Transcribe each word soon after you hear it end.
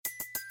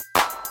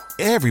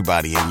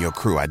Everybody in your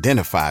crew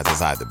identifies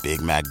as either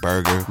Big Mac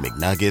Burger,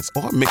 McNuggets,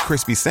 or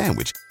McCrispy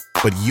Sandwich.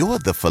 But you're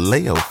the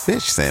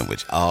Filet-O-Fish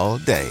Sandwich all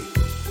day.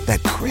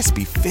 That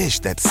crispy fish,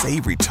 that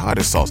savory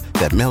tartar sauce,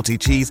 that melty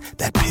cheese,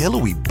 that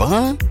pillowy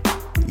bun.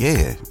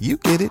 Yeah, you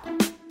get it.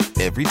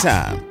 Every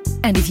time.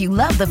 And if you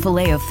love the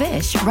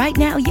Filet-O-Fish, right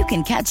now you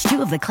can catch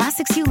two of the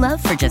classics you love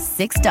for just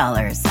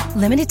 $6.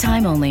 Limited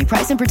time only.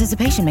 Price and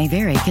participation may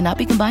vary. Cannot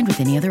be combined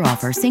with any other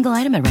offer. Single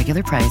item at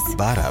regular price.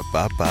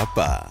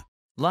 Ba-da-ba-ba-ba.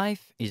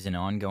 Life is an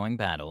ongoing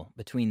battle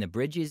between the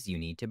bridges you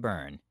need to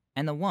burn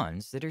and the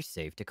ones that are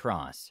safe to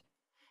cross.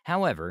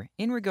 However,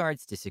 in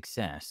regards to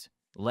success,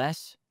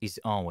 less is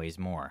always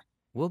more.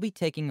 We'll be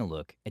taking a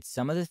look at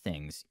some of the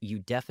things you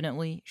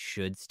definitely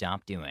should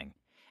stop doing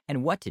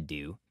and what to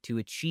do to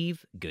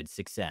achieve good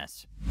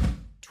success.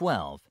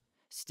 12.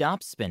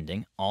 Stop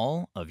spending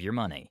all of your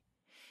money.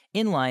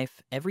 In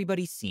life,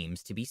 everybody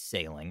seems to be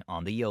sailing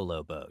on the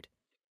YOLO boat.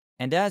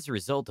 And as a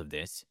result of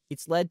this,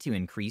 it's led to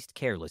increased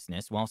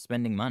carelessness while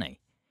spending money.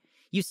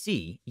 You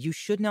see, you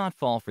should not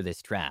fall for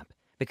this trap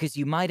because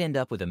you might end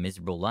up with a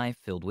miserable life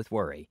filled with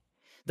worry.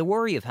 The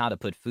worry of how to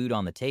put food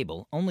on the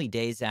table only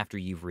days after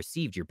you've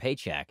received your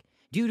paycheck,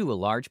 due to a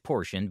large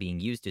portion being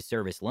used to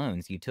service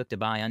loans you took to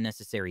buy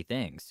unnecessary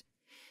things.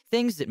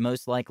 Things that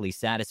most likely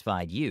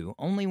satisfied you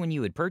only when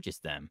you had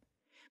purchased them.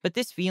 But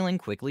this feeling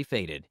quickly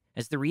faded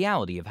as the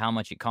reality of how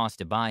much it costs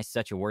to buy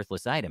such a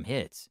worthless item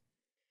hits.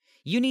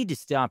 You need to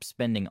stop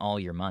spending all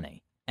your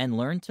money and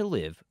learn to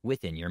live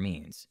within your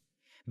means.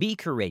 Be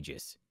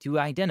courageous to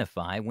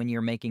identify when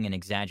you're making an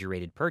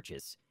exaggerated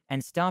purchase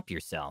and stop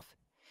yourself.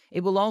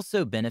 It will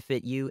also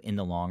benefit you in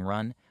the long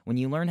run when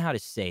you learn how to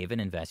save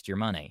and invest your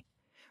money.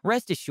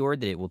 Rest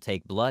assured that it will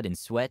take blood and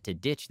sweat to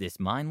ditch this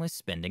mindless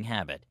spending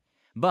habit.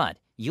 But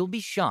you'll be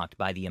shocked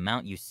by the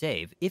amount you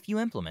save if you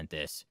implement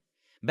this.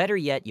 Better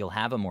yet, you'll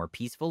have a more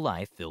peaceful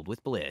life filled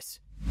with bliss.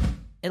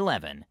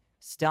 11.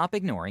 Stop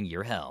ignoring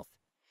your health.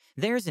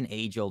 There's an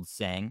age-old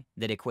saying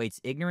that equates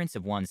ignorance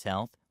of one's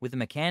health with a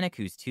mechanic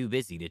who's too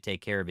busy to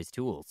take care of his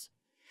tools.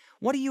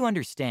 What do you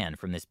understand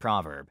from this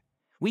proverb?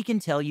 We can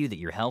tell you that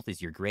your health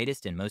is your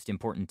greatest and most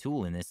important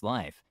tool in this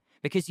life,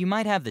 because you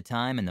might have the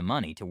time and the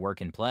money to work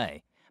and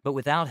play, but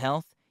without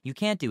health, you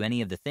can't do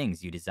any of the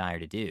things you desire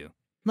to do.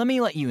 Let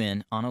me let you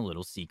in on a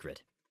little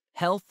secret.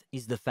 Health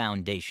is the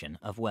foundation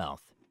of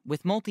wealth,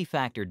 with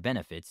multifactored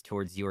benefits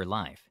towards your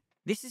life.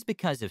 This is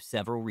because of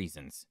several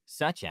reasons,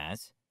 such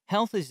as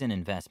health is an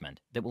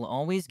investment that will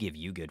always give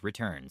you good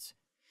returns.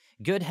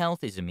 Good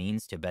health is a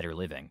means to better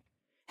living.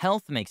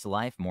 Health makes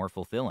life more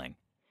fulfilling.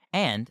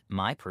 And,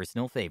 my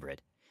personal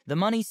favorite, the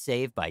money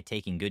saved by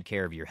taking good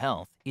care of your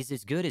health is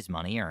as good as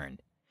money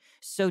earned.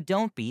 So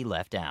don't be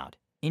left out.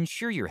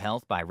 Ensure your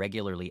health by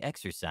regularly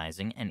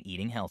exercising and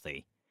eating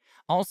healthy.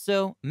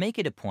 Also, make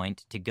it a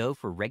point to go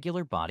for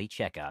regular body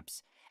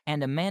checkups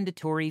and a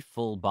mandatory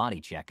full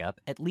body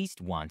checkup at least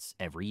once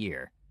every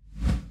year.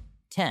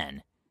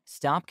 10.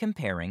 Stop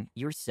comparing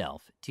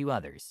yourself to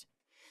others.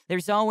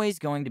 There's always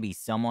going to be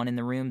someone in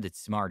the room that's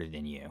smarter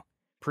than you,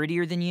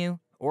 prettier than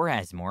you, or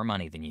has more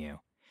money than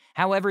you.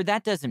 However,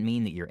 that doesn't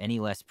mean that you're any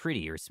less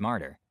pretty or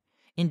smarter.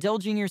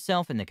 Indulging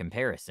yourself in the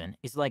comparison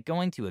is like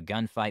going to a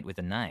gunfight with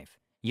a knife.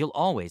 You'll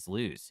always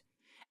lose.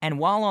 And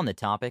while on the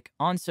topic,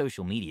 on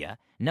social media,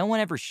 no one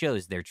ever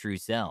shows their true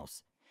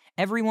selves.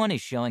 Everyone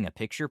is showing a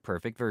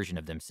picture-perfect version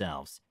of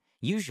themselves,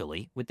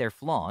 usually with their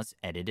flaws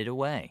edited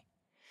away.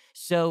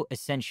 So,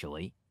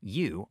 essentially,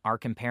 you are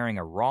comparing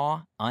a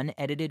raw,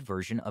 unedited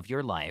version of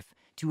your life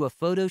to a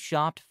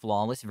photoshopped,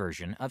 flawless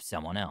version of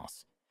someone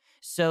else.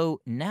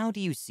 So, now do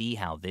you see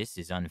how this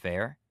is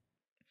unfair?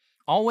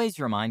 Always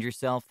remind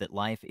yourself that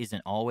life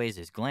isn't always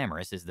as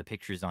glamorous as the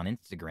pictures on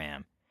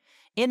Instagram.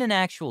 In an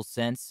actual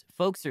sense,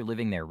 folks are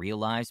living their real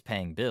lives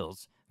paying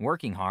bills,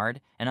 working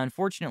hard, and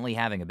unfortunately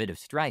having a bit of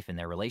strife in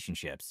their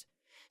relationships.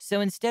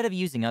 So instead of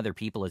using other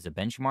people as a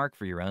benchmark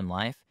for your own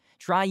life,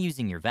 try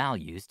using your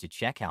values to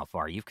check how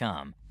far you've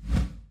come.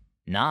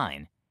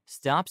 9.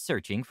 Stop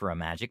searching for a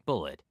magic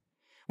bullet.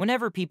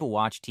 Whenever people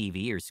watch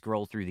TV or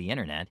scroll through the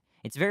internet,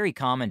 it's very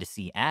common to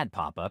see ad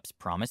pop-ups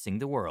promising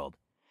the world,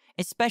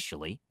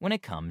 especially when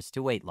it comes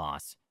to weight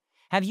loss.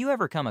 Have you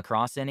ever come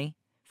across any?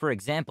 For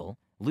example,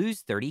 lose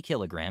 30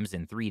 kilograms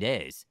in 3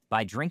 days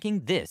by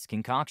drinking this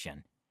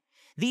concoction.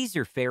 These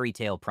are fairy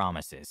tale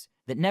promises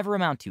that never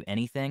amount to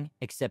anything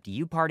except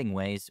you parting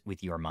ways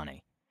with your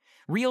money.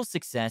 Real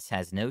success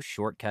has no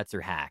shortcuts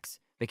or hacks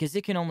because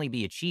it can only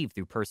be achieved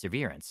through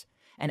perseverance,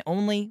 and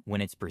only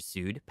when it's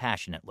pursued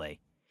passionately.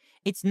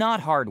 It's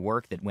not hard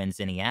work that wins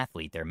any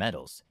athlete their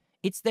medals.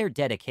 It's their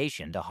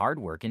dedication to hard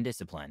work and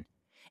discipline.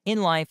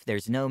 In life,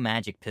 there's no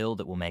magic pill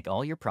that will make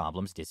all your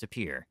problems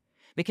disappear.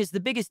 Because the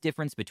biggest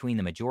difference between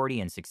the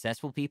majority and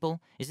successful people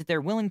is that they're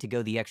willing to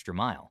go the extra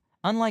mile.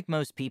 Unlike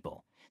most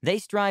people, they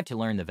strive to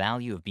learn the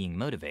value of being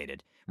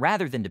motivated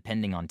rather than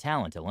depending on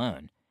talent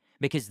alone,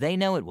 because they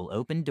know it will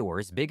open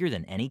doors bigger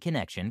than any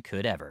connection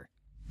could ever.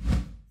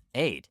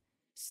 8.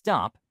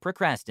 Stop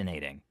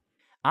procrastinating.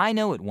 I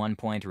know at one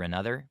point or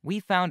another, we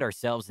found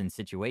ourselves in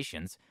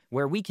situations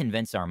where we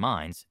convince our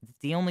minds that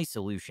the only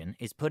solution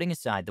is putting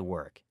aside the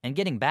work and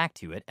getting back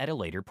to it at a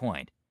later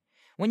point.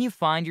 When you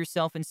find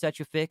yourself in such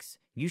a fix,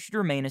 you should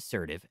remain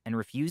assertive and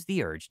refuse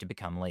the urge to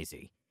become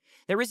lazy.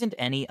 There isn't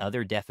any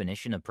other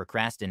definition of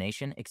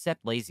procrastination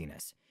except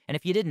laziness, and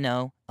if you didn't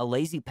know, a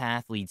lazy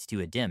path leads to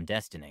a dim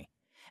destiny.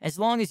 As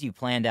long as you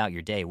planned out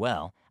your day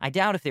well, I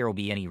doubt if there will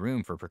be any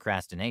room for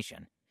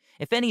procrastination.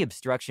 If any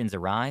obstructions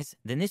arise,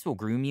 then this will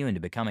groom you into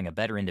becoming a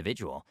better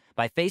individual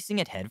by facing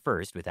it head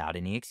first without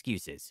any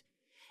excuses.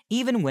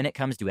 Even when it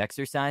comes to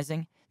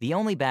exercising, the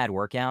only bad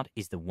workout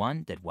is the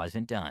one that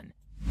wasn't done.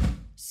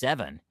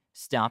 7.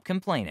 Stop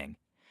complaining.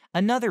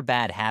 Another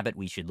bad habit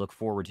we should look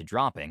forward to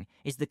dropping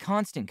is the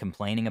constant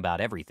complaining about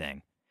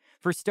everything.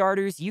 For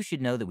starters, you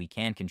should know that we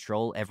can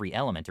control every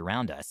element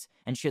around us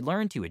and should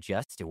learn to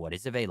adjust to what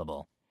is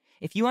available.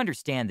 If you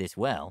understand this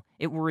well,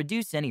 it will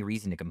reduce any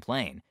reason to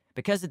complain,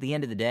 because at the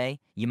end of the day,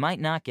 you might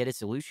not get a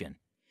solution.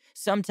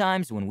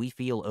 Sometimes when we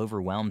feel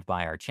overwhelmed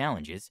by our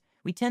challenges,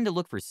 we tend to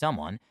look for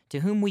someone to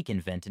whom we can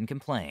vent and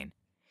complain.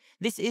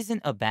 This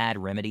isn't a bad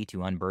remedy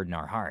to unburden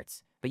our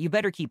hearts, but you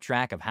better keep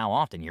track of how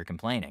often you're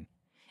complaining.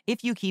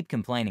 If you keep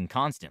complaining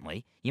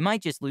constantly, you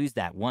might just lose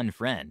that one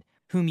friend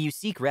whom you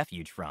seek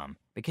refuge from,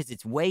 because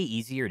it's way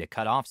easier to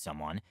cut off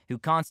someone who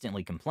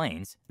constantly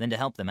complains than to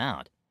help them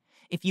out.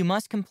 If you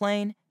must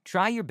complain,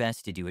 try your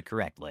best to do it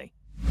correctly.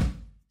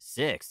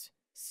 6.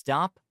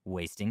 Stop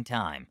wasting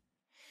time.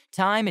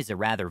 Time is a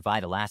rather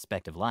vital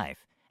aspect of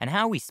life, and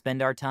how we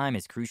spend our time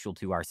is crucial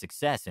to our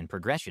success and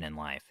progression in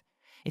life.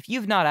 If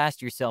you've not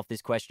asked yourself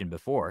this question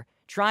before,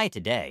 try it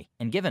today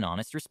and give an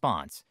honest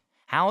response.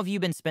 How have you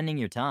been spending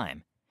your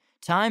time?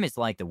 Time is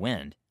like the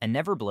wind and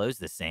never blows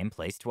the same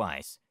place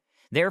twice.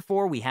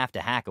 Therefore, we have to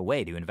hack a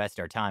way to invest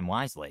our time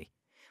wisely.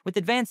 With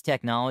advanced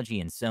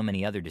technology and so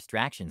many other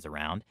distractions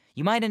around,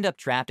 you might end up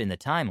trapped in the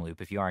time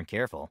loop if you aren't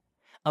careful.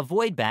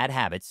 Avoid bad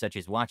habits such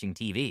as watching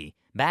TV,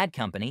 bad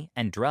company,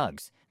 and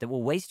drugs that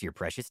will waste your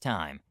precious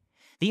time.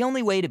 The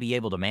only way to be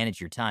able to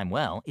manage your time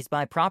well is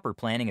by proper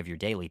planning of your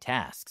daily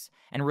tasks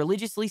and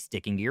religiously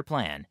sticking to your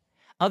plan.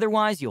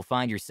 Otherwise, you'll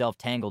find yourself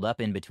tangled up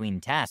in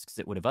between tasks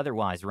that would have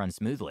otherwise run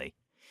smoothly.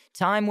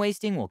 Time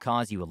wasting will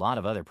cause you a lot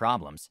of other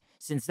problems,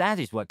 since that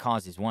is what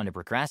causes one to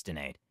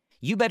procrastinate.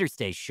 You better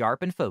stay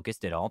sharp and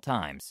focused at all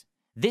times.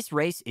 This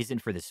race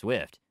isn't for the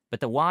swift, but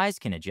the wise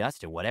can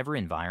adjust to whatever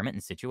environment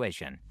and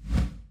situation.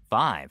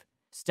 5.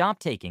 Stop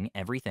taking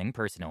everything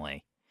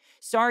personally.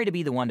 Sorry to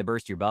be the one to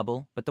burst your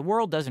bubble, but the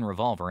world doesn't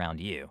revolve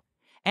around you.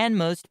 And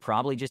most,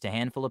 probably just a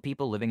handful of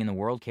people living in the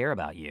world, care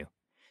about you.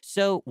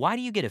 So why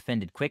do you get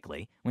offended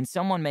quickly when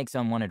someone makes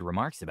unwanted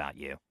remarks about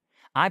you?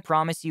 I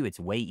promise you it's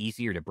way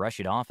easier to brush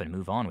it off and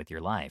move on with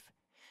your life.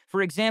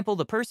 For example,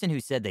 the person who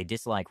said they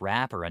dislike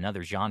rap or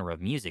another genre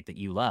of music that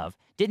you love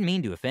didn't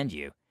mean to offend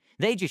you.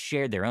 They just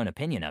shared their own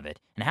opinion of it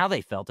and how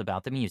they felt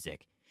about the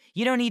music.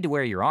 You don't need to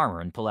wear your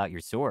armor and pull out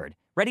your sword,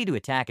 ready to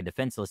attack a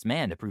defenseless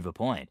man to prove a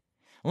point.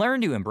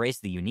 Learn to embrace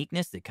the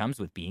uniqueness that comes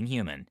with being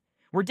human.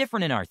 We're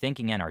different in our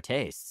thinking and our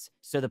tastes,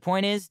 so the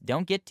point is,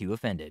 don't get too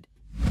offended.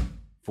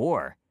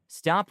 4.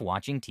 Stop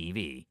watching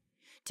TV.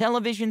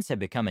 Televisions have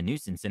become a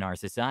nuisance in our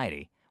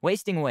society,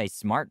 wasting away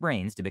smart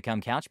brains to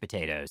become couch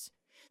potatoes.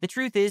 The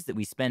truth is that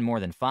we spend more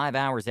than 5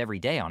 hours every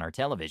day on our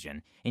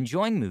television,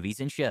 enjoying movies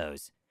and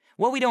shows.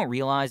 What we don't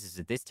realize is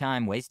that this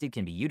time wasted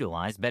can be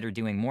utilized better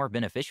doing more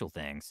beneficial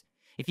things.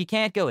 If you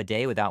can't go a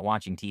day without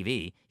watching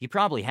TV, you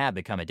probably have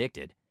become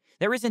addicted.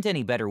 There isn't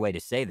any better way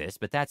to say this,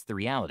 but that's the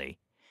reality.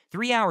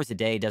 3 hours a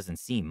day doesn't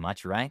seem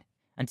much, right?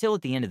 Until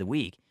at the end of the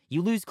week,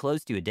 you lose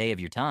close to a day of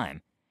your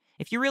time.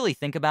 If you really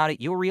think about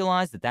it, you'll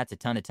realize that that's a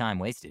ton of time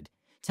wasted.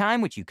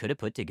 Time which you could have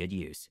put to good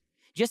use.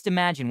 Just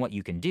imagine what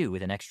you can do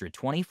with an extra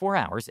 24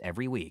 hours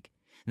every week.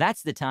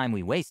 That's the time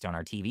we waste on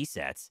our TV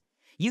sets.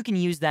 You can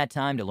use that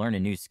time to learn a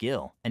new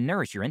skill and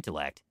nourish your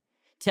intellect.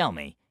 Tell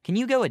me, can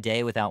you go a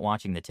day without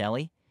watching the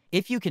telly?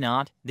 If you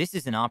cannot, this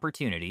is an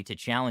opportunity to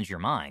challenge your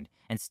mind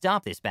and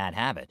stop this bad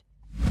habit.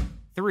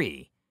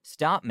 3.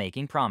 Stop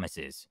making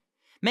promises.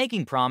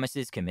 Making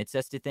promises commits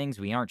us to things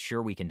we aren't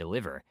sure we can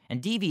deliver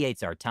and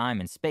deviates our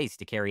time and space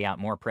to carry out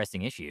more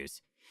pressing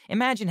issues.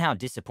 Imagine how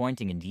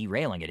disappointing and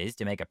derailing it is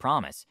to make a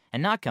promise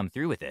and not come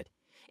through with it.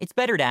 It's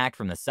better to act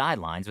from the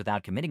sidelines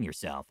without committing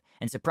yourself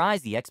and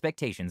surprise the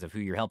expectations of who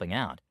you're helping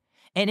out.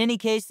 In any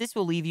case, this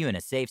will leave you in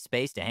a safe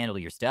space to handle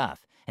your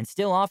stuff and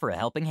still offer a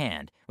helping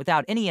hand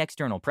without any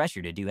external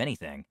pressure to do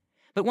anything.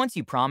 But once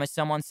you promise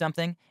someone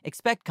something,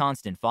 expect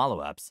constant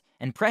follow-ups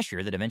and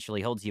pressure that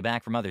eventually holds you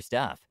back from other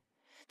stuff.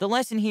 The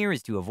lesson here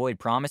is to avoid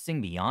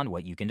promising beyond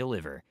what you can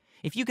deliver.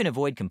 If you can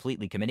avoid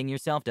completely committing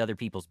yourself to other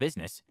people's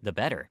business, the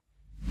better.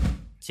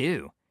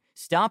 2.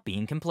 Stop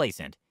being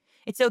complacent.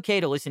 It's okay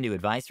to listen to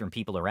advice from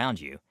people around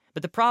you,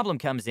 but the problem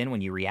comes in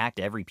when you react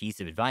to every piece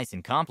of advice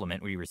and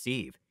compliment we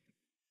receive.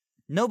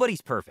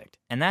 Nobody's perfect,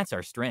 and that's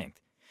our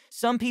strength.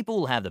 Some people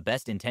will have the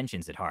best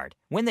intentions at heart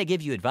when they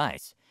give you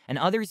advice, and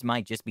others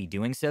might just be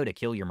doing so to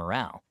kill your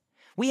morale.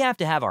 We have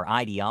to have our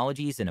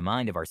ideologies and a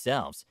mind of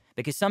ourselves,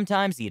 because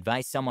sometimes the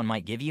advice someone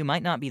might give you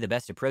might not be the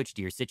best approach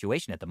to your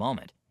situation at the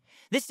moment.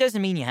 This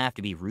doesn't mean you have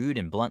to be rude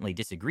and bluntly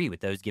disagree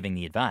with those giving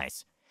the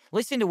advice.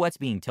 Listen to what's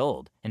being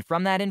told, and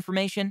from that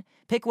information,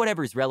 pick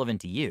whatever's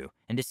relevant to you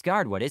and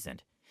discard what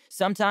isn't.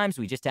 Sometimes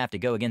we just have to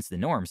go against the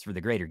norms for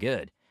the greater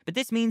good, but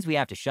this means we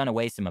have to shun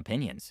away some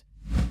opinions.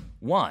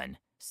 1.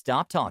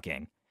 Stop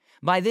talking.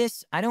 By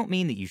this, I don't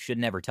mean that you should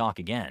never talk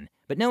again,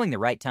 but knowing the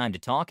right time to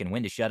talk and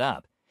when to shut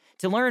up.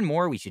 To learn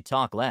more, we should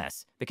talk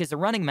less, because a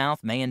running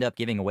mouth may end up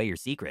giving away your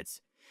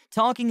secrets.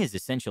 Talking is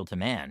essential to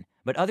man,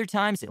 but other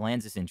times it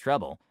lands us in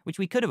trouble, which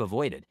we could have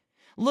avoided.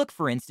 Look,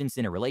 for instance,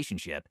 in a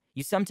relationship,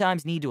 you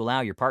sometimes need to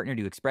allow your partner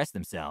to express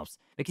themselves,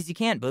 because you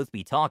can't both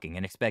be talking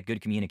and expect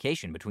good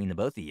communication between the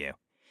both of you.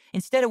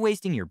 Instead of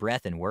wasting your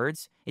breath and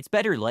words, it's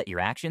better to let your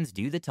actions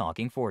do the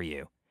talking for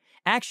you.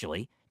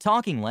 Actually,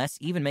 talking less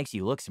even makes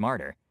you look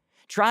smarter.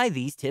 Try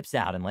these tips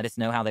out and let us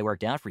know how they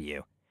worked out for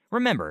you.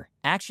 Remember,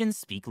 actions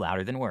speak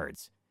louder than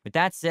words. With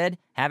that said,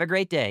 have a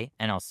great day,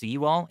 and I'll see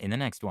you all in the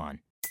next one.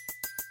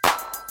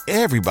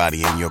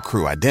 Everybody in your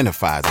crew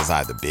identifies as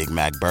either Big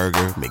Mac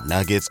Burger,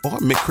 McNuggets, or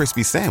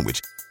McCrispy Sandwich.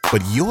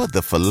 But you're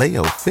the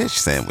Filet-O-Fish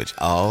Sandwich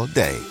all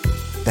day.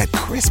 That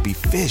crispy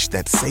fish,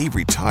 that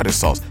savory tartar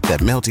sauce, that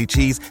melty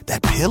cheese,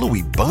 that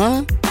pillowy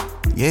bun.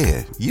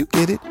 Yeah, you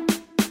get it.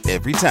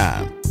 Every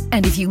time.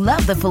 And if you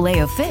love the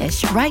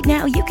Filet-O-Fish, right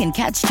now you can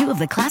catch 2 of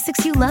the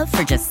classics you love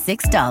for just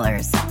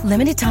 $6.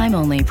 Limited time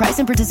only. Price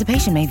and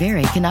participation may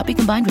vary. Cannot be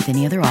combined with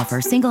any other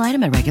offer. Single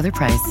item at regular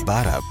price.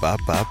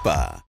 Ba-da-ba-ba-ba.